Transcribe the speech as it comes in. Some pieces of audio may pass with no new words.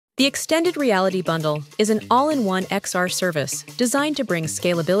The Extended Reality Bundle is an all-in-one XR service designed to bring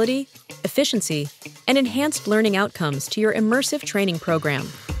scalability, efficiency, and enhanced learning outcomes to your immersive training program.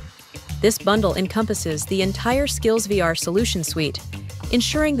 This bundle encompasses the entire SkillsVR solution suite,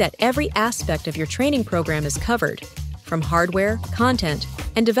 ensuring that every aspect of your training program is covered, from hardware, content,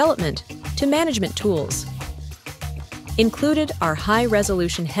 and development to management tools. Included are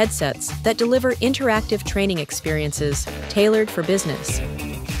high-resolution headsets that deliver interactive training experiences tailored for business.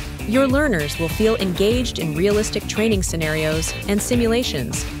 Your learners will feel engaged in realistic training scenarios and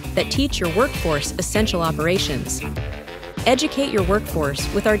simulations that teach your workforce essential operations. Educate your workforce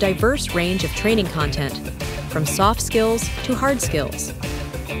with our diverse range of training content, from soft skills to hard skills.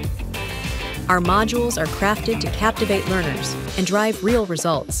 Our modules are crafted to captivate learners and drive real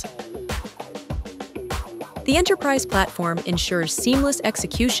results. The enterprise platform ensures seamless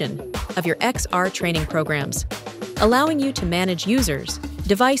execution of your XR training programs, allowing you to manage users,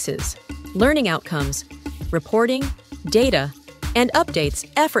 devices, learning outcomes, reporting, data, and updates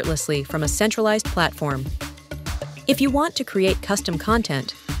effortlessly from a centralized platform. If you want to create custom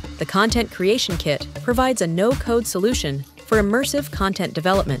content, the Content Creation Kit provides a no-code solution for immersive content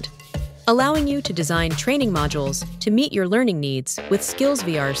development, allowing you to design training modules to meet your learning needs with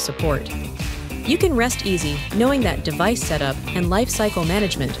SkillsVR's support. You can rest easy knowing that device setup and lifecycle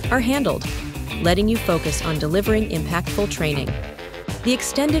management are handled, letting you focus on delivering impactful training. The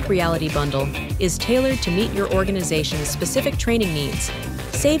Extended Reality Bundle is tailored to meet your organization's specific training needs,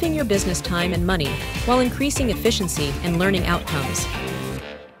 saving your business time and money while increasing efficiency and learning outcomes.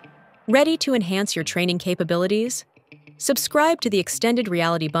 Ready to enhance your training capabilities? Subscribe to the Extended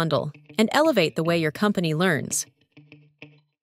Reality Bundle and elevate the way your company learns.